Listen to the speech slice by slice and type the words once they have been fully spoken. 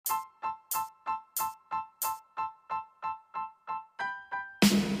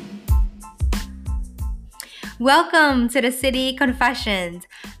Welcome to the City Confessions.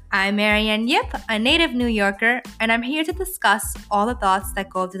 I'm Mariann, a native New Yorker, and I'm here to discuss all the thoughts that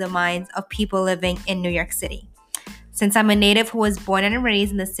go through the minds of people living in New York City. Since I'm a native who was born and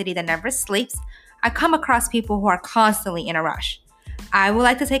raised in the city that never sleeps, I come across people who are constantly in a rush. I would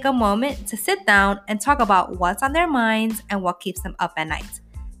like to take a moment to sit down and talk about what's on their minds and what keeps them up at night.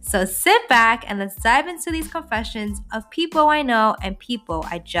 So sit back and let's dive into these confessions of people I know and people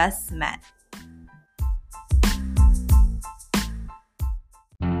I just met.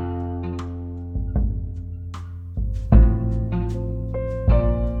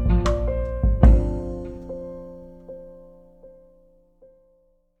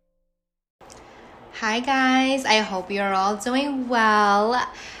 Hi guys, I hope you're all doing well.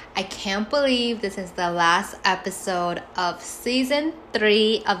 I can't believe this is the last episode of season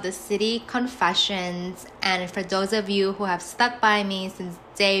 3 of the City Confessions. And for those of you who have stuck by me since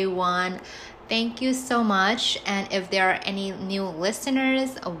day 1, thank you so much. And if there are any new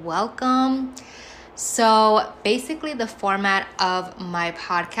listeners, welcome. So basically the format of my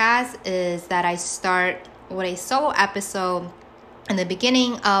podcast is that I start with a solo episode in the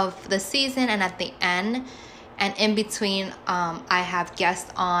beginning of the season and at the end, and in between I have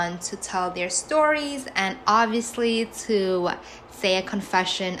guests on to tell their stories and obviously to say a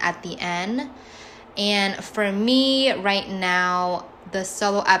confession at the end. And for me right now, the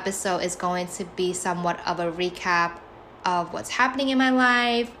solo episode is going to be somewhat of a recap of what's happening in my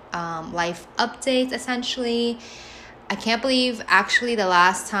life, life updates essentially. I can't believe actually the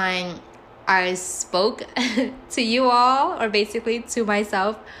last time I spoke to you all, or basically to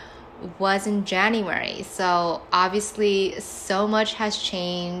myself, was in January. So obviously so much has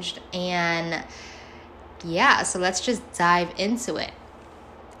changed, and yeah, so let's just dive into it.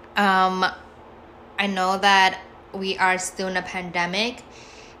 I know that we are still in a pandemic,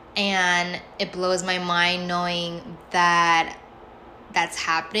 and it blows my mind knowing that that's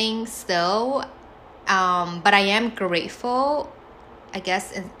happening still. But I am grateful, I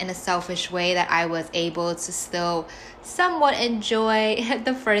guess in a selfish way, that I was able to still somewhat enjoy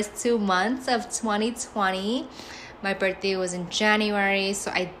the first 2 months of 2020. My birthday was in January,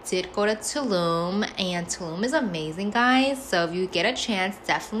 so I did go to Tulum, and Tulum is amazing, guys. So if you get a chance,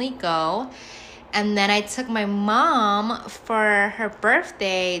 definitely go. And then I took my mom for her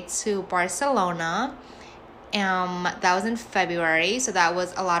birthday to Barcelona. That was in February, so that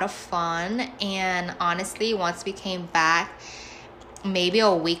was a lot of fun. And honestly, once we came back, maybe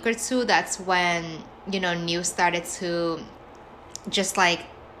a week or two, that's when news started to just like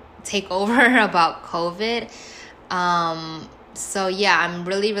take over about COVID. So yeah, I'm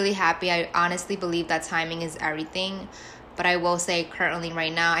really happy. I honestly believe that timing is everything. But I will say currently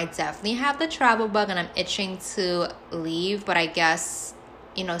right now, I definitely have the travel bug and I'm itching to leave, but I guess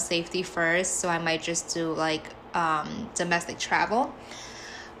safety first, so I might just do like domestic travel.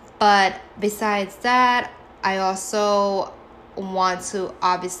 But besides that, I also want to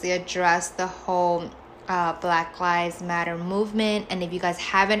obviously address the whole Black Lives Matter movement. And if you guys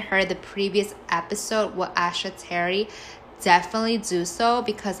haven't heard the previous episode with Asha Terry, definitely do so,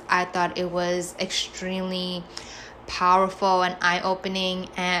 because I thought it was extremely powerful and eye-opening,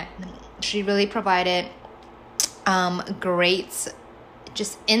 and she really provided great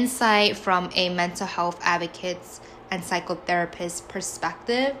just insight from a mental health advocate and psychotherapist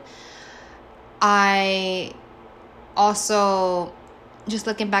perspective. I also, just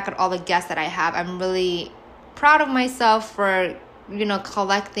looking back at all the guests that I have, I'm really proud of myself for,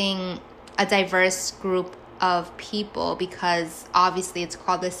 collecting a diverse group of people, because obviously it's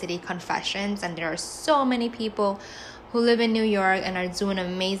called the City Confessions, and there are so many people who live in New York and are doing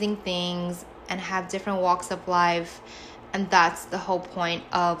amazing things and have different walks of life. And that's the whole point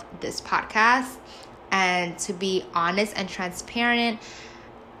of this podcast. And to be honest and transparent,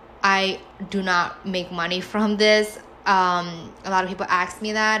 I do not make money from this. A lot of people ask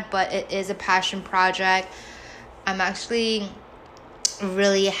me that, but it is a passion project. I'm actually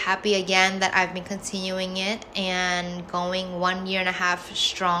really happy again that I've been continuing it and going 1.5 years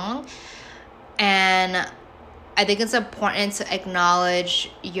strong. And I think it's important to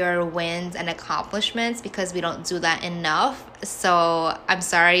acknowledge your wins and accomplishments, because we don't do that enough. So I'm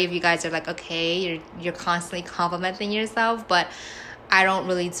sorry if you guys are like, okay, you're constantly complimenting yourself, but I don't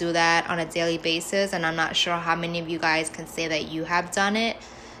really do that on a daily basis, and I'm not sure how many of you guys can say that you have done it.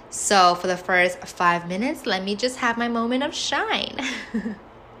 So for the first 5 minutes, let me just have my moment of shine.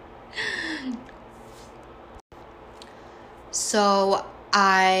 So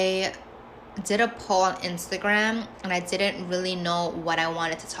I did a poll on Instagram, and I didn't really know what I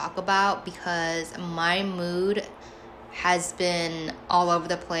wanted to talk about, because my mood has been all over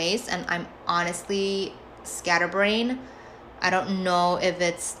the place, and I'm honestly scatterbrain. I don't know if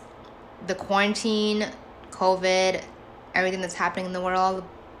it's the quarantine, COVID, everything that's happening in the world,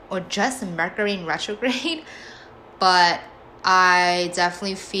 or just Mercury in retrograde. But I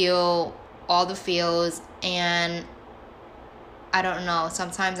definitely feel all the feels, and I don't know.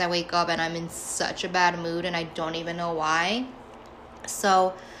 Sometimes I wake up and I'm in such a bad mood and I don't even know why.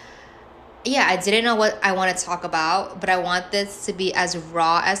 So yeah, I didn't know what I want to talk about, but I want this to be as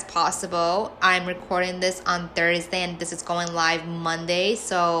raw as possible. I'm recording this on Thursday and this is going live Monday,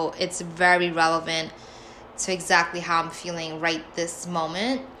 so it's very relevant to exactly how I'm feeling right this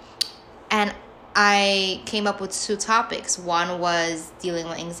moment. And I came up with 2 topics. One was dealing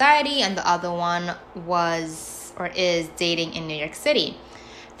with anxiety, and the other one was or is dating in New York City.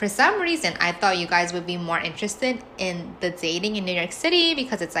 For some reason, I thought you guys would be more interested in the dating in New York City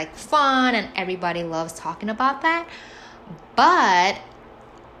because it's like fun and everybody loves talking about that. But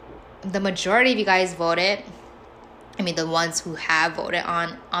the majority of you guys voted, the ones who have voted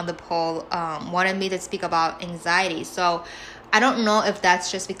on the poll, wanted me to speak about anxiety. So I don't know if that's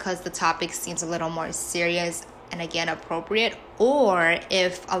just because the topic seems a little more serious and again appropriate, or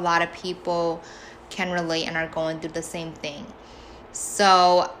if a lot of people can relate and are going through the same thing.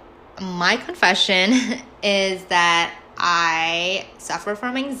 So my confession is that I suffer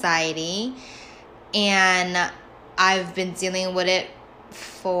from anxiety, and I've been dealing with it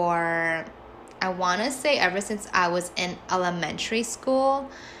for, I want to say, ever since I was in elementary school.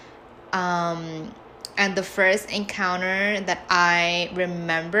 And the first encounter that I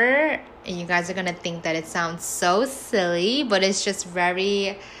remember, and you guys are going to think that it sounds so silly, but it's just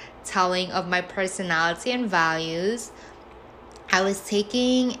very telling of my personality and values. I was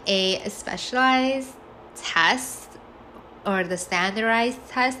taking a specialized test, or the standardized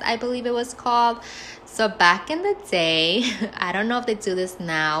test, I believe it was called. So back in the day, I don't know if they do this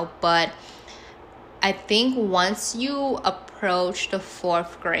now, but I think once you approach the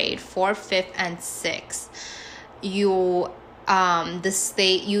 4th grade, 4th, 5th, and 6th, you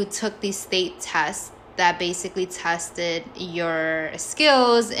took these state tests that basically tested your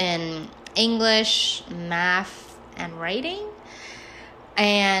skills in English, math, and writing.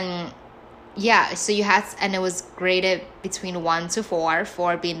 And yeah, so you had, and it was graded between 1 to 4,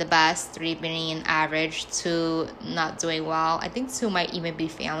 4 being the best, 3 being average, 2 not doing well. I think 2 might even be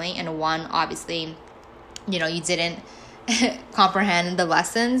failing, and 1, obviously, you didn't comprehend the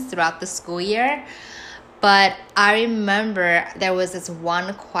lessons throughout the school year. But I remember there was this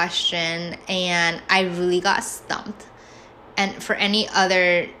one question and I really got stumped. And for any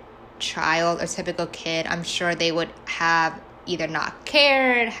other child or typical kid, I'm sure they would have either not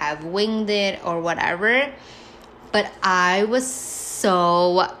cared, have winged it, or whatever. But I was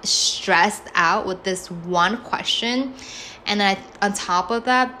so stressed out with this one question. And then on top of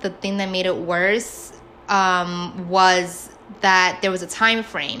that, the thing that made it worse was that there was a time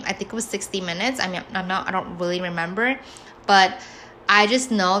frame. I think it was 60 minutes. I don't really remember, but I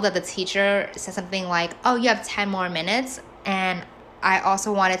just know that the teacher said something like, oh, you have 10 more minutes. And I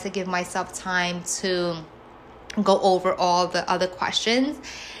also wanted to give myself time to go over all the other questions.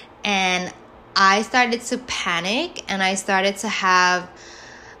 And I started to panic, and I started to have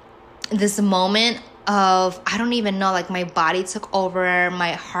this moment of, I don't even know, like my body took over,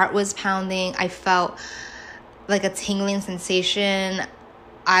 my heart was pounding, I felt like a tingling sensation,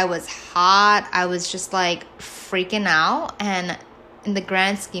 I was hot, I was just like freaking out. And in the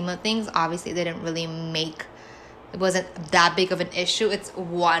grand scheme of things, obviously it wasn't that big of an issue, it's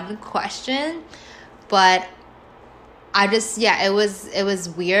one question, but I just, it was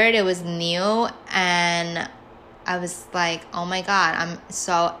weird, it was new, and I was like, oh my God, I'm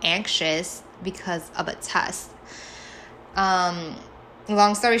so anxious because of a test.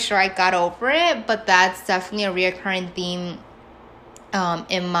 Long story short, I got over it, but that's definitely a reoccurring theme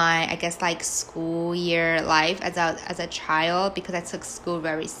in my, I guess, like school year life as a child, because I took school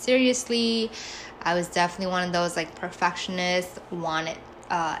very seriously. I was definitely one of those like perfectionists, wanted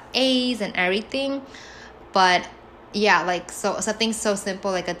A's and everything. But yeah, like, so something so simple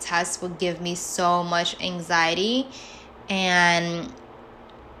like a test would give me so much anxiety, and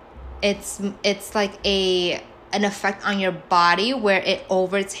it's like an effect on your body where it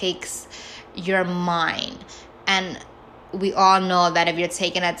overtakes your mind. And we all know that if you're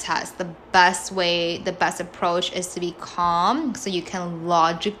taking a test, the best approach is to be calm, so you can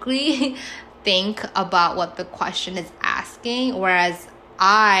logically think about what the question is asking. Whereas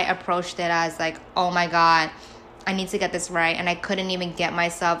I approached it as like, oh my God, I need to get this right, and I couldn't even get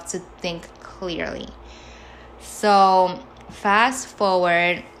myself to think clearly. So fast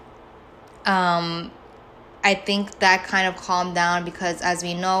forward, I think that kind of calmed down because, as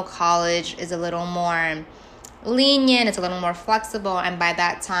we know, college is a little more lenient, it's a little more flexible, and by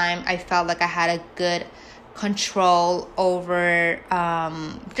that time I felt like I had a good control over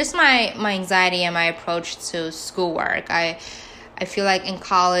just my anxiety and my approach to schoolwork. I feel like in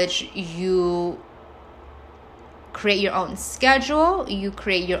college you create your own schedule, you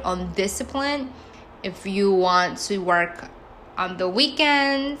create your own discipline. If you want to work on the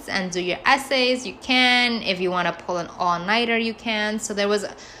weekends and do your essays, you can. If you want to pull an all-nighter, you can. So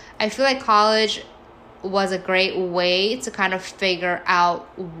I feel like college was a great way to kind of figure out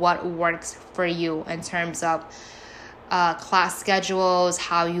what works for you in terms of class schedules,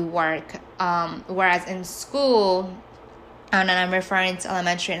 how you work. Whereas in school, and I'm referring to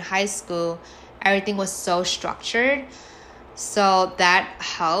elementary and high school, everything was so structured. So that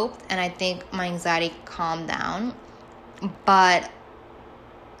helped, and I think my anxiety calmed down. But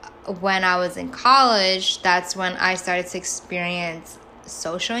when I was in college, that's when I started to experience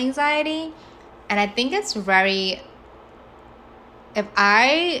social anxiety. And I think it's if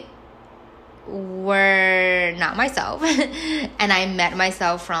I were not myself and I met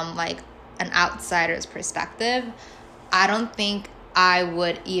myself from like an outsider's perspective, I don't think I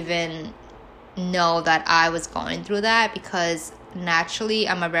would even know that I was going through that, because naturally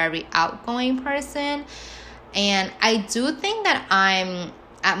I'm a very outgoing person. And I do think that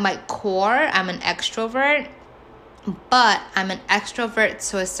at my core, I'm an extrovert, but I'm an extrovert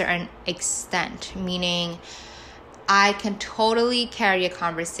to a certain extent, meaning I can totally carry a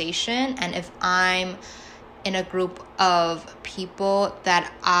conversation. And if I'm in a group of people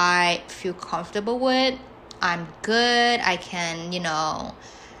that I feel comfortable with, I'm good. I can,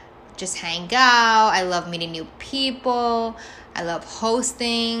 just hang out. I love meeting new people. I love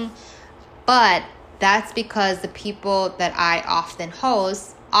hosting. But that's because the people that I often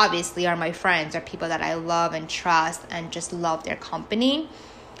host obviously are my friends, are people that I love and trust and just love their company.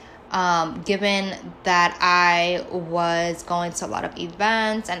 Given that I was going to a lot of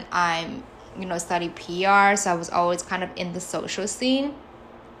events and I'm, study PR, so I was always kind of in the social scene.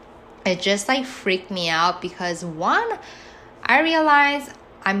 It just like freaked me out because, one, I realized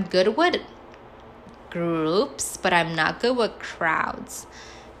I'm good with groups, but I'm not good with crowds.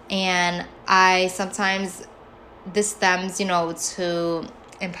 And this stems, to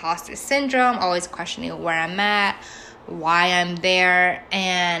imposter syndrome, always questioning where I'm at, why I'm there.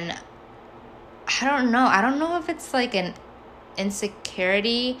 And I don't know if it's like an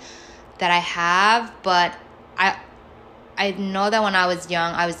insecurity that I have, but I know that when I was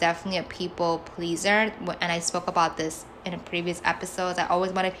young, I was definitely a people pleaser. And I spoke about this in a previous episode. I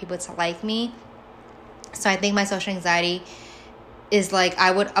always wanted people to like me. So I think my social anxiety is like I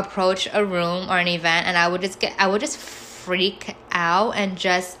would approach a room or an event and I would just freak out and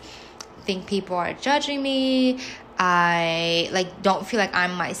just think people are judging me. I don't feel like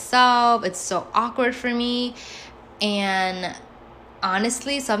I'm myself. It's so awkward for me. And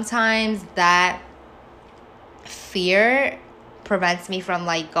honestly, sometimes that fear prevents me from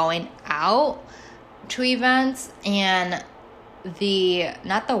going out to events. And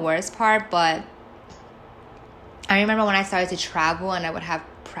not the worst part, but I remember when I started to travel and I would have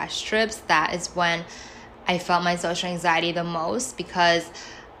press trips, that is when I felt my social anxiety the most, because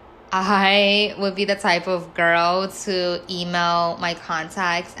I would be the type of girl to email my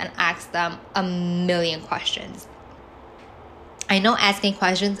contacts and ask them a million questions. I know asking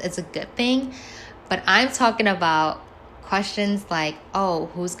questions is a good thing, but I'm talking about questions like, oh,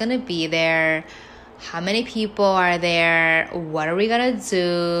 who's going to be there? How many people are there? What are we going to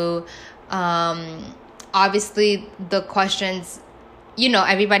do? Obviously, the questions,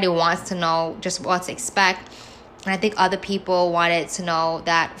 everybody wants to know just what to expect. And I think other people wanted to know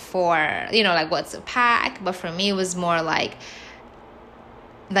that for, what to pack. But for me, it was more like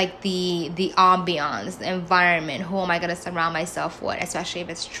the ambiance, the environment. Who am I going to surround myself with, especially if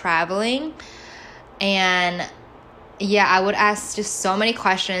it's traveling? And yeah, I would ask just so many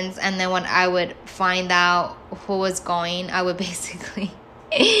questions. And then when I would find out who was going, I would basically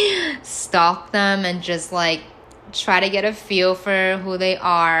stalk them and just try to get a feel for who they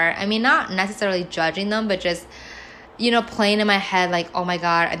are. I mean, not necessarily judging them, but just, playing in my head oh my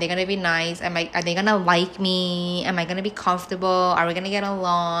God, are they going to be nice? Are they going to like me? Am I going to be comfortable? Are we going to get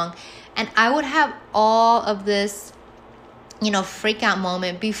along? And I would have all of this, freak out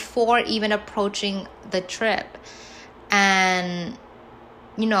moment before even approaching the trip. And,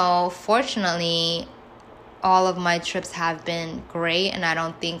 fortunately, all of my trips have been great, and I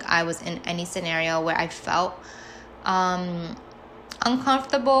don't think I was in any scenario where I felt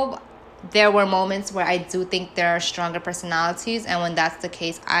uncomfortable. there were moments where I do think there are stronger personalities, and when that's the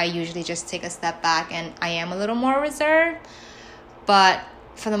case, I usually just take a step back and I am a little more reserved. But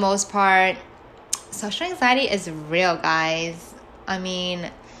for the most part, social anxiety is real, guys. I mean,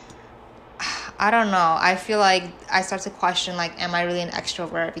 I don't know. I feel like I start to question, like, am I really an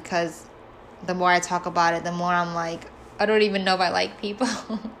extrovert? Because the more I talk about it, the more I'm like, I don't even know if I like people.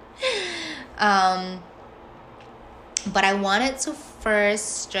 But I wanted to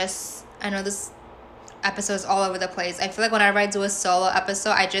first just, I know this episode is all over the place. I feel like whenever I do a solo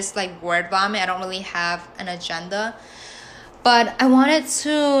episode, I just like word vomit. I don't really have an agenda. But I wanted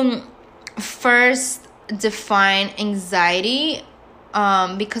to first define anxiety,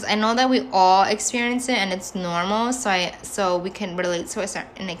 because I know that we all experience it and it's normal. So we can relate to a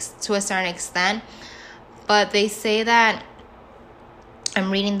certain extent. But they say that,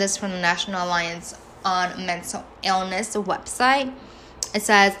 I'm reading this from the National Alliance on Mental Illness website. It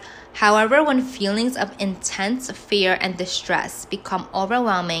says, however, when feelings of intense fear and distress become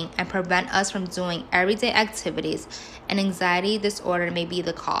overwhelming and prevent us from doing everyday activities, an anxiety disorder may be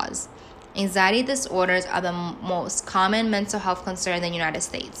the cause. Anxiety disorders are the most common mental health concern in the United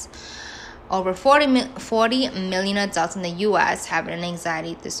States. Over 40 million adults in the U.S. have an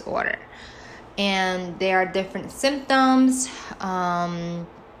anxiety disorder. And there are different symptoms.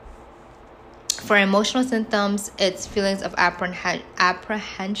 For emotional symptoms, it's feelings of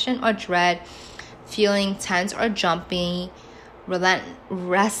apprehension or dread, feeling tense or jumpy,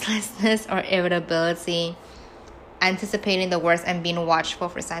 restlessness or irritability, anticipating the worst and being watchful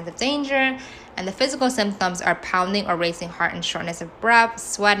for signs of danger. And the physical symptoms are pounding or racing heart and shortness of breath,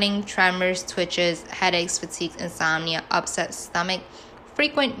 sweating, tremors, twitches, headaches, fatigue, insomnia, upset stomach,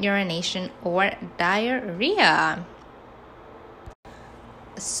 frequent urination, or diarrhea.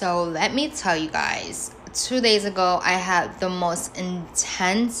 So let me tell you guys, 2 days ago, I had the most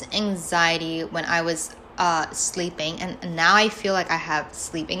intense anxiety when I was sleeping. And now I feel like I have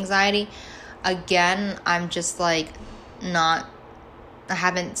sleep anxiety. Again, I'm just like I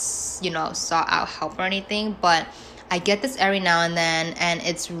haven't, sought out help or anything. But I get this every now and then, and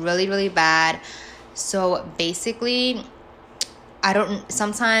it's really, really bad. So basically,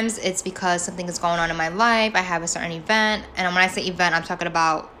 sometimes it's because something is going on in my life. I have a certain event. And when I say event, I'm talking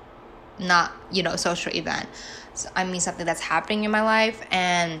about not, social event. So, I mean, something that's happening in my life.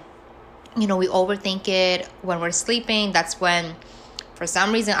 And, we overthink it when we're sleeping. That's when, for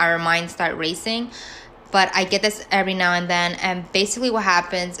some reason, our minds start racing. But I get this every now and then. And basically what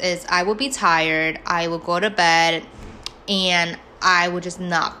happens is I will be tired. I will go to bed. And I will just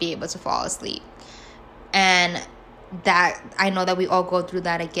not be able to fall asleep. And that, I know that we all go through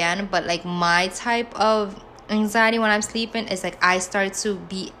that again, but like my type of anxiety when I'm sleeping is like I start to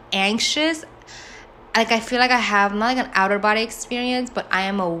be anxious. Like I feel like I have not like an outer body experience, but I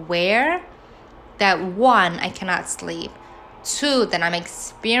am aware that 1, I cannot sleep, 2, that I'm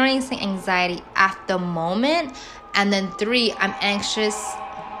experiencing anxiety at the moment, and then 3, I'm anxious.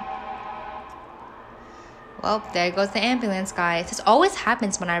 Well, there goes the ambulance, guys. This always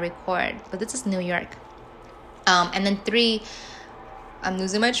happens when I record, but this is New York. And then 3, I'm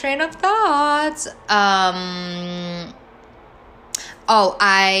losing my train of thoughts. I'm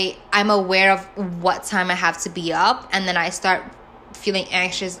aware of what time I have to be up, and then I start feeling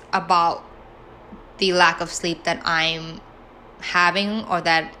anxious about the lack of sleep that I'm having, does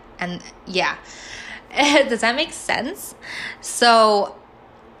that make sense? So,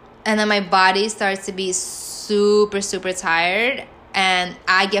 and then my body starts to be super, super tired. And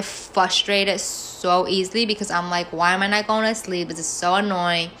I get frustrated so easily because I'm like, why am I not going to sleep? This is so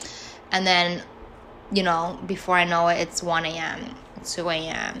annoying. And then, before I know it, it's 1 a.m., 2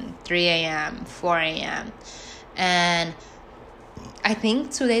 a.m., 3 a.m., 4 a.m. And I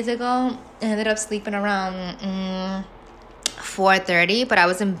think 2 days ago, I ended up sleeping around 4:30, but I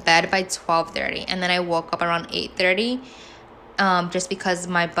was in bed by 12:30. And then I woke up around 8:30, just because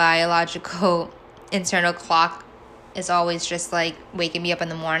my biological internal clock is always just like waking me up in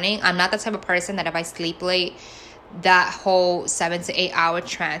the morning. I'm not the type of person that if I sleep late, that whole 7 to 8 hour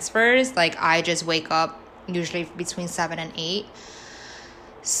transfers. Like I just wake up usually between 7 and 8.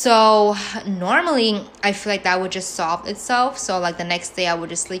 So normally I feel like that would just solve itself. So like the next day I would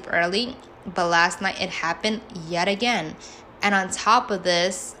just sleep early. But last night it happened yet again. And on top of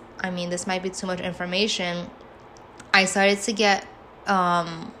this, I mean, this might be too much information. I started to get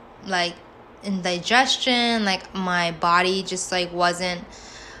like indigestion, like my body just like wasn't,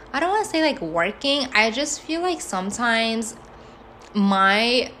 I don't want to say like working. I just feel like sometimes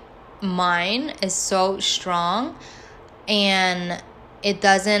my mind is so strong and it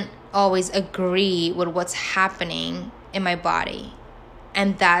doesn't always agree with what's happening in my body.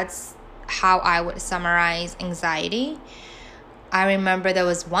 And that's how I would summarize anxiety. I remember there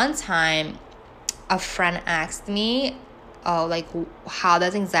was one time a friend asked me, oh, like, how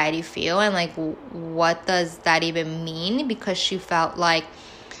does anxiety feel? And like, what does that even mean? Because she felt like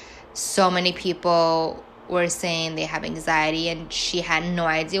so many people were saying they have anxiety, and she had no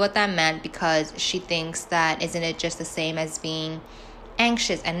idea what that meant, because she thinks that isn't it just the same as being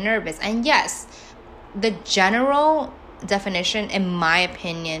anxious and nervous? And yes, the general definition, in my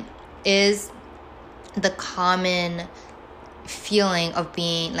opinion, is the common feeling of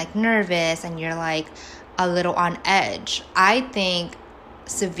being like nervous and you're like a little on edge. I think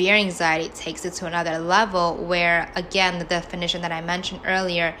severe anxiety takes it to another level where, again, the definition that I mentioned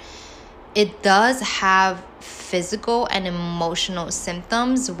earlier, it does have physical and emotional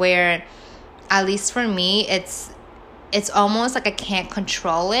symptoms where, at least for me, it's almost like I can't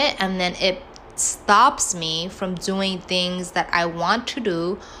control it, and then it stops me from doing things that I want to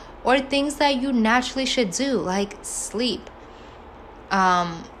do or things that you naturally should do, like sleep.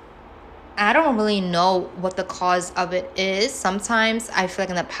 I don't really know what the cause of it is. Sometimes I feel like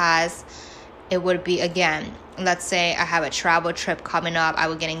in the past it would be, again, let's say I have a travel trip coming up, I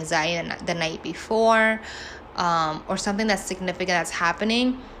would get anxiety the night before, or something that's significant that's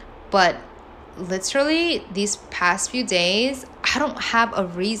happening. But literally these past few days, I don't have a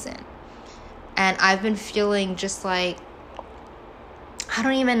reason. And I've been feeling just like, I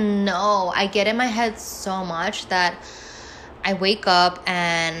don't even know. I get in my head so much that I wake up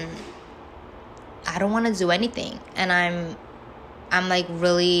and I don't want to do anything. And I'm like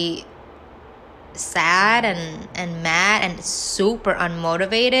really sad and mad and super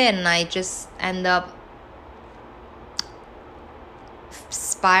unmotivated. And I just end up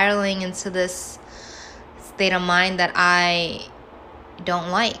spiraling into this state of mind that I don't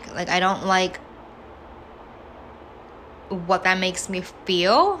like. Like, I don't like what that makes me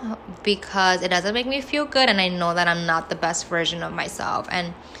feel, because it doesn't make me feel good, and I know that I'm not the best version of myself.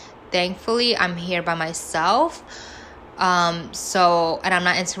 And thankfully I'm here by myself, and I'm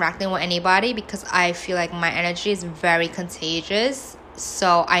not interacting with anybody, because I feel like my energy is very contagious.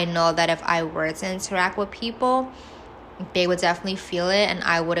 So I know that if I were to interact with people, they would definitely feel it, and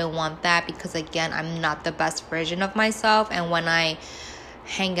I wouldn't want that, because again, I'm not the best version of myself. And when I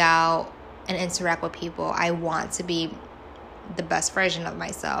hang out and interact with people, I want to be the best version of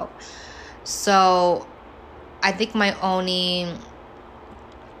myself. So I think my only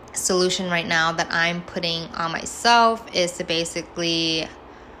solution right now that I'm putting on myself is to basically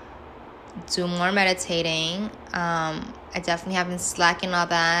do more meditating. I definitely have been slacking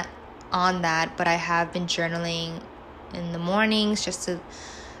on that, but I have been journaling in the mornings just to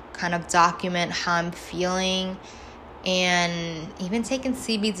kind of document how I'm feeling, and even taking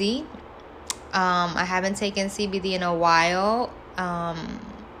CBD. I haven't taken CBD in a while, and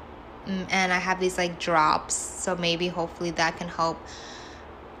I have these like drops, so maybe hopefully that can help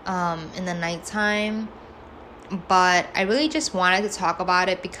in the nighttime. But I really just wanted to talk about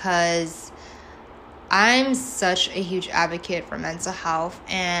it because I'm such a huge advocate for mental health,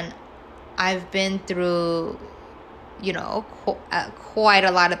 and I've been through, quite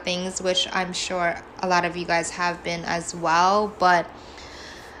a lot of things, which I'm sure a lot of you guys have been as well. But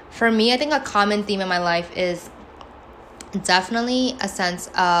for me, I think a common theme in my life is definitely a sense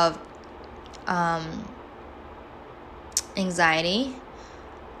of anxiety,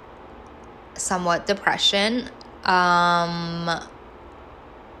 somewhat depression,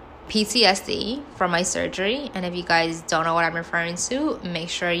 PTSD from my surgery. And if you guys don't know what I'm referring to, make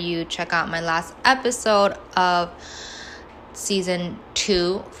sure you check out my last episode of season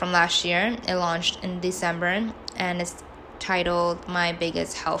 2 from last year. It launched in December, and it's titled My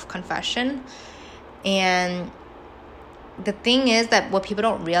Biggest Health Confession. And the thing is that what people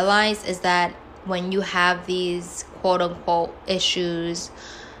don't realize is that when you have these quote unquote issues,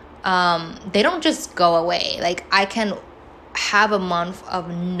 they don't just go away. Like, I can have a month of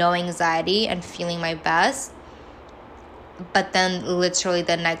no anxiety and feeling my best, but then literally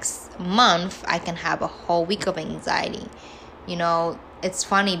the next month I can have a whole week of anxiety. It's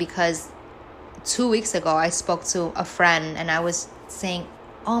funny because 2 weeks ago I spoke to a friend and I was saying,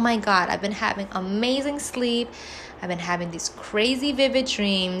 oh my God, I've been having amazing sleep. I've been having these crazy vivid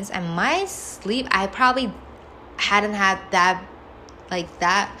dreams, and my sleep, I probably hadn't had that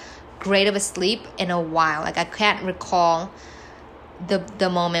great of a sleep in a while. Like, I can't recall the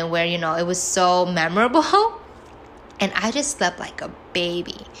moment where, it was so memorable. And I just slept like a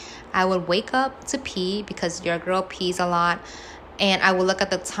baby. I would wake up to pee, because your girl pees a lot. And I would look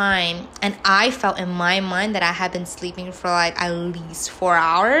at the time, and I felt in my mind that I had been sleeping for like at least 4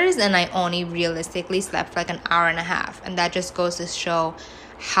 hours, and I only realistically slept for like an hour and a half. And that just goes to show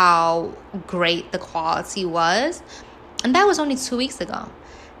how great the quality was. And that was only 2 weeks ago.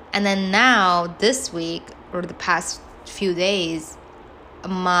 And then now this week, or the past few days,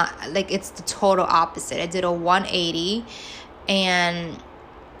 it's the total opposite. I did a 180, and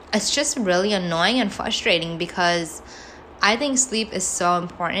it's just really annoying and frustrating because I think sleep is so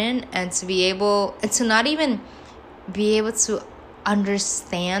important, and to not even be able to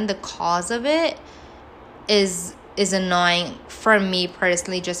understand the cause of it is annoying for me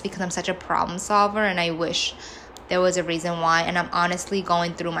personally, just because I'm such a problem solver and I wish there was a reason why. And I'm honestly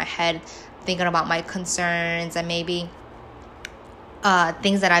going through my head thinking about my concerns and maybe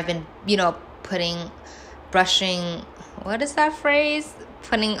things that I've been, what is that phrase?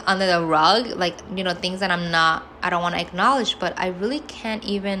 Putting under the rug, things that I don't want to acknowledge, but I really can't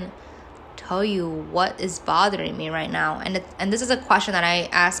even tell you what is bothering me right now. And this is a question that I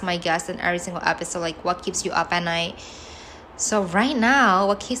ask my guests in every single episode, like, what keeps you up at night? So right now,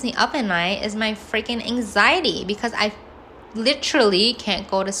 what keeps me up at night is my freaking anxiety, because I literally can't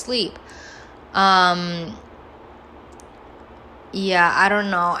go to sleep. I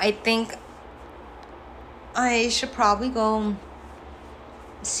don't know. I think I should probably go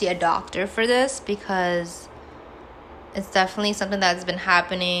see a doctor for this, because it's definitely something that's been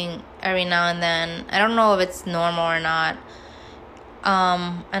happening every now and then. I don't know if it's normal or not.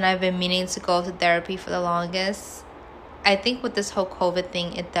 And I've been meaning to go to therapy for the longest. I think with this whole COVID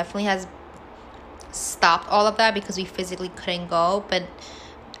thing, it definitely has stopped all of that because we physically couldn't go. But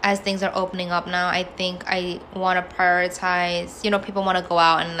as things are opening up now, I think I want to prioritize, people want to go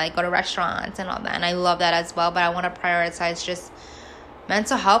out and go to restaurants and all that. And I love that as well. But I want to prioritize just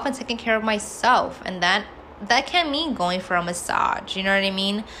mental health and taking care of myself. And that can't mean going for a massage, you know what I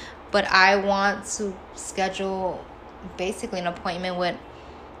mean? But I want to schedule basically an appointment with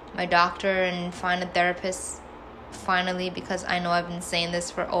my doctor and find a therapist finally, because I know I've been saying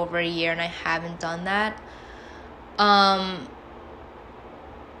this for over a year and I haven't done that. I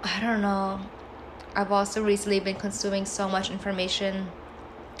don't know. I've also recently been consuming so much information,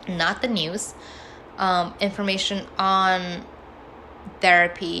 not the news, information on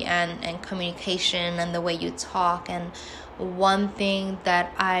therapy and communication and the way you talk. And one thing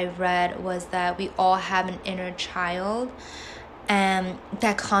that I read was that we all have an inner child, and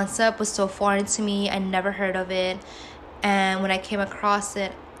that concept was so foreign to me. I never heard of it, and when I came across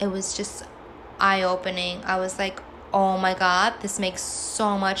it, it was just eye-opening. I was like, oh my God, this makes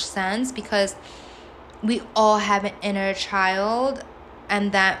so much sense, because we all have an inner child,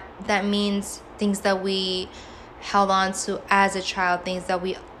 and that means things that we held on to as a child, things that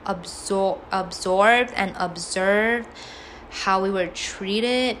we absorbed and observed, how we were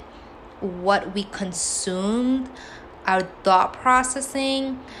treated, what we consumed, our thought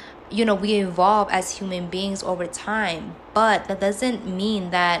processing. We evolve as human beings over time, but that doesn't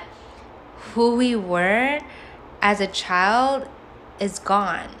mean that who we were as a child is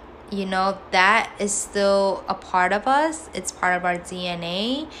gone. That is still a part of us. It's part of our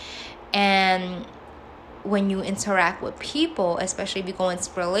DNA. And when you interact with people, especially if you go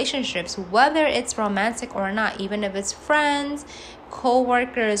into relationships, whether it's romantic or not, even if it's friends,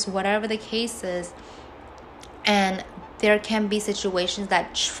 co-workers, whatever the case is, and there can be situations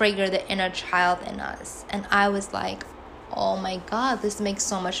that trigger the inner child in us. And I was like, oh my God, this makes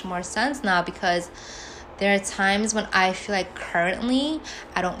so much more sense now, because there are times when I feel like currently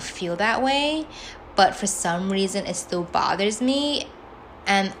I don't feel that way, but for some reason it still bothers me.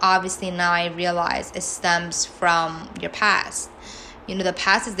 And obviously now I realize it stems from your past. The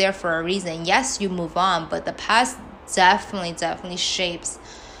past is there for a reason. Yes, you move on, but the past definitely shapes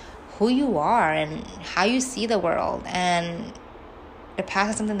who you are and how you see the world. And the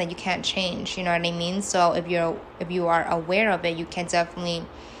past is something that you can't change, you know what I mean? So if you are aware of it, you can definitely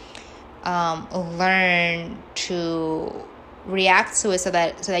learn to react to it so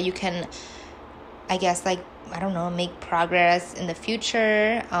that you can, I guess, make progress in the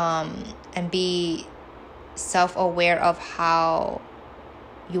future, and be self-aware of how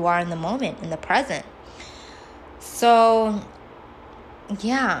you are in the moment, in the present. So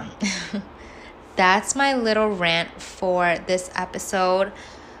yeah, that's my little rant for this episode.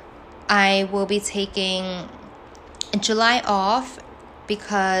 I will be taking July off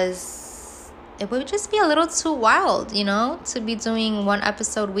because it would just be a little too wild, to be doing one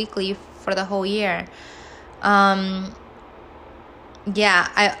episode weekly for the whole year. I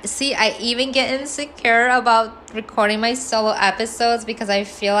even get insecure about recording my solo episodes, because I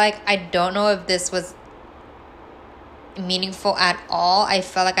feel like I don't know if this was meaningful at all. I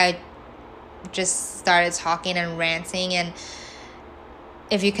felt like I just started talking and ranting, and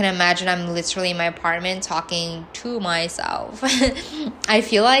if you can imagine, I'm literally in my apartment talking to myself. I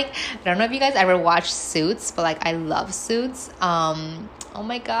feel like, I don't know if you guys ever watched Suits, but like I love Suits. Oh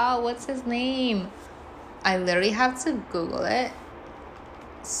my god, what's his name? I literally have to Google it.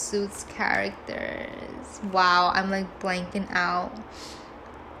 Suits characters. Wow, I'm like blanking out.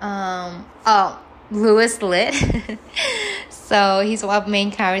 Louis Litt. So he's one main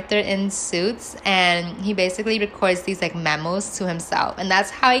character in Suits, and he basically records these like memos to himself, and that's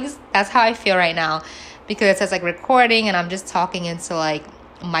how I feel right now, because it says like recording, and I'm just talking into like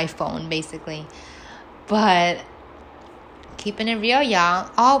my phone basically. But keeping it real,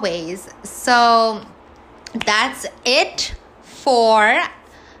 y'all, always. So that's it for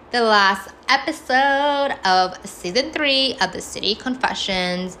the last episode of season 3 of the City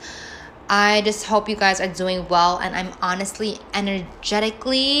Confessions. I just hope you guys are doing well, and I'm honestly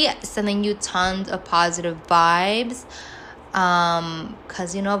energetically sending you tons of positive vibes,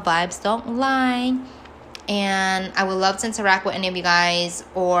 because vibes don't lie. And I would love to interact with any of you guys,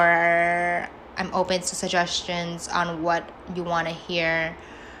 or I'm open to suggestions on what you want to hear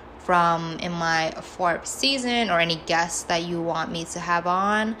from in my 4th season, or any guests that you want me to have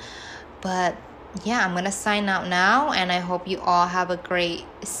on. But yeah, I'm gonna sign out now, and I hope you all have a great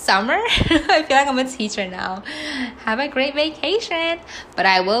summer. I feel like I'm a teacher now. Have a great vacation, but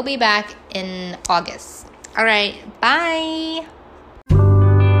I will be back in August. All right, bye.